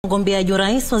Mgombeaji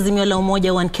Urais wa Azimio la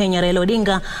Umoja wa Kenya Raila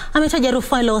Odinga ametaja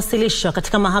rufaa iliyowasilishwa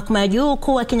katika mahakama ya juu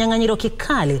kuwa kinyanganyiro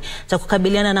kikali cha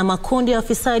kukabiliana na makundi ya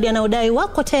wafisadi anaodai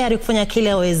wako tayari kufanya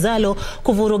kila wawezalo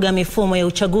kuvuruga mifumo ya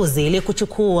uchaguzi ili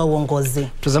kuchukua uongozi.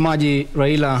 Mtazamaji,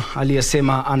 Raila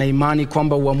aliyesema ana imani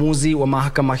kwamba uamuzi wa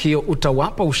mahakama hiyo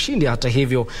utawapa ushindi. Hata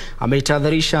hivyo,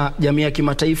 ameitahadharisha jamii ya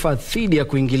kimataifa dhidi ya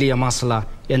kuingilia masuala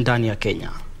ya ndani ya Kenya.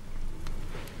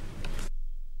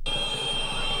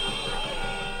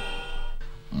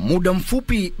 Muda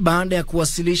mfupi baada ya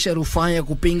kuwasilisha rufaa ya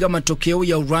kupinga matokeo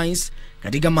ya urais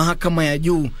katika mahakama ya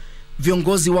juu,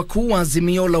 viongozi wakuu wa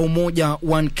Azimio la Umoja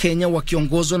wa Kenya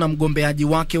wakiongozwa na mgombeaji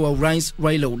wake wa urais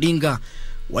Raila Odinga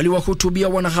waliwahutubia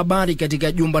wanahabari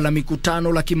katika jumba la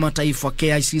mikutano la kimataifa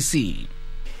KICC.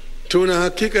 Tuna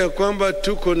hakika ya kwamba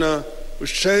tuko na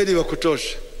ushahidi wa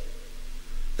kutosha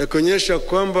ya kuonyesha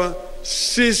kwamba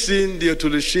sisi ndio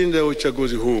tulishinda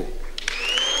uchaguzi huu.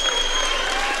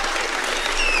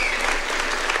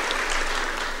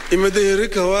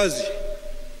 Imedhihirika wazi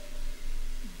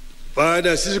baada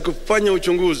ya sisi kufanya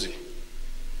uchunguzi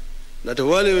na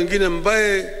wale wengine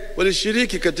ambaye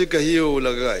walishiriki katika hiyo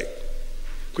ulaghai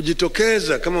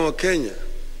kujitokeza kama Wakenya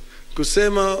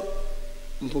kusema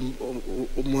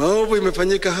maovu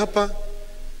imefanyika hapa.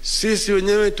 Sisi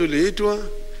wenyewe tuliitwa,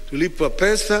 tulipa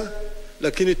pesa,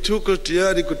 lakini tuko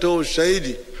tayari kutoa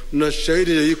ushahidi na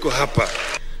shahidi yuko hapa.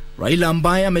 Raila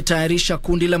ambaye ametayarisha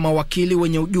kundi la mawakili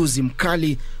wenye ujuzi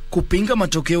mkali kupinga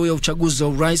matokeo ya uchaguzi wa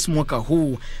urais mwaka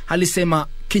huu, alisema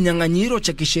kinyanganyiro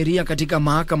cha kisheria katika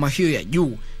mahakama hiyo ya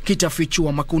juu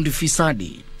kitafichua makundi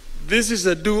fisadi. This is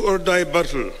a do or die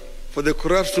battle for the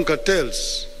corruption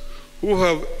cartels who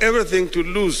have everything to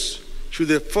lose should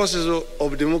the forces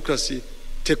of democracy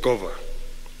take over.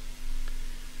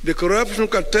 The corruption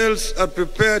cartels are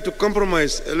prepared to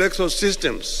compromise electoral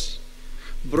systems,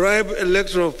 bribe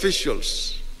electoral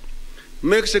officials,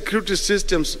 make security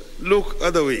systems look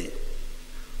other way,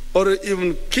 or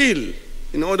even kill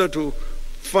in order to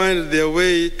find their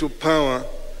way to power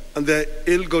and their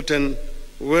ill-gotten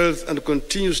wealth and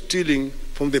continue stealing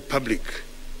from the public.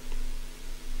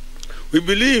 We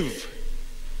believe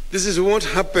this is what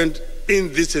happened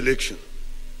in this election.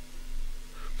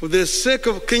 For the sake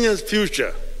of Kenya's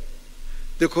future,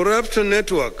 the corruption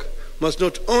network must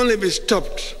not only be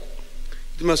stopped,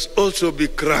 it must also be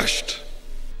crushed.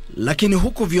 Lakini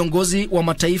huku viongozi wa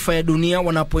mataifa ya dunia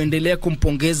wanapoendelea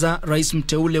kumpongeza rais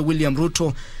mteule William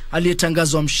Ruto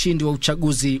aliyetangazwa mshindi wa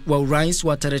uchaguzi wa urais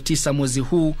wa tarehe 9 mwezi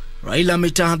huu, Raila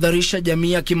ametahadharisha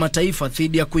jamii ya kimataifa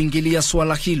dhidi ya kuingilia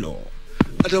swala hilo.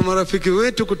 Hata marafiki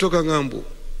wetu kutoka ng'ambo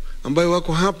ambao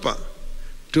wako hapa,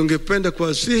 tungependa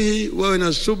kuwasihi wawe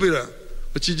na subira,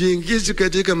 wasijiingize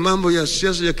katika mambo ya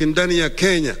siasa ya kindani ya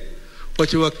Kenya.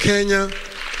 Wache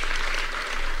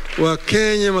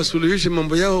Wakenya masuluhishe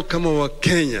mambo yao kama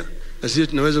Wakenya, na sisi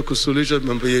tunaweza kusuluhisha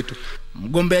mambo yetu.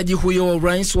 Mgombeaji huyo wa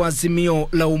urais wa Azimio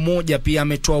la Umoja pia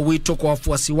ametoa wito kwa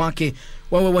wafuasi wake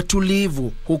wawe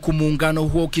watulivu, huku muungano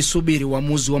huo ukisubiri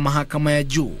uamuzi wa mahakama ya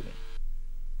juu.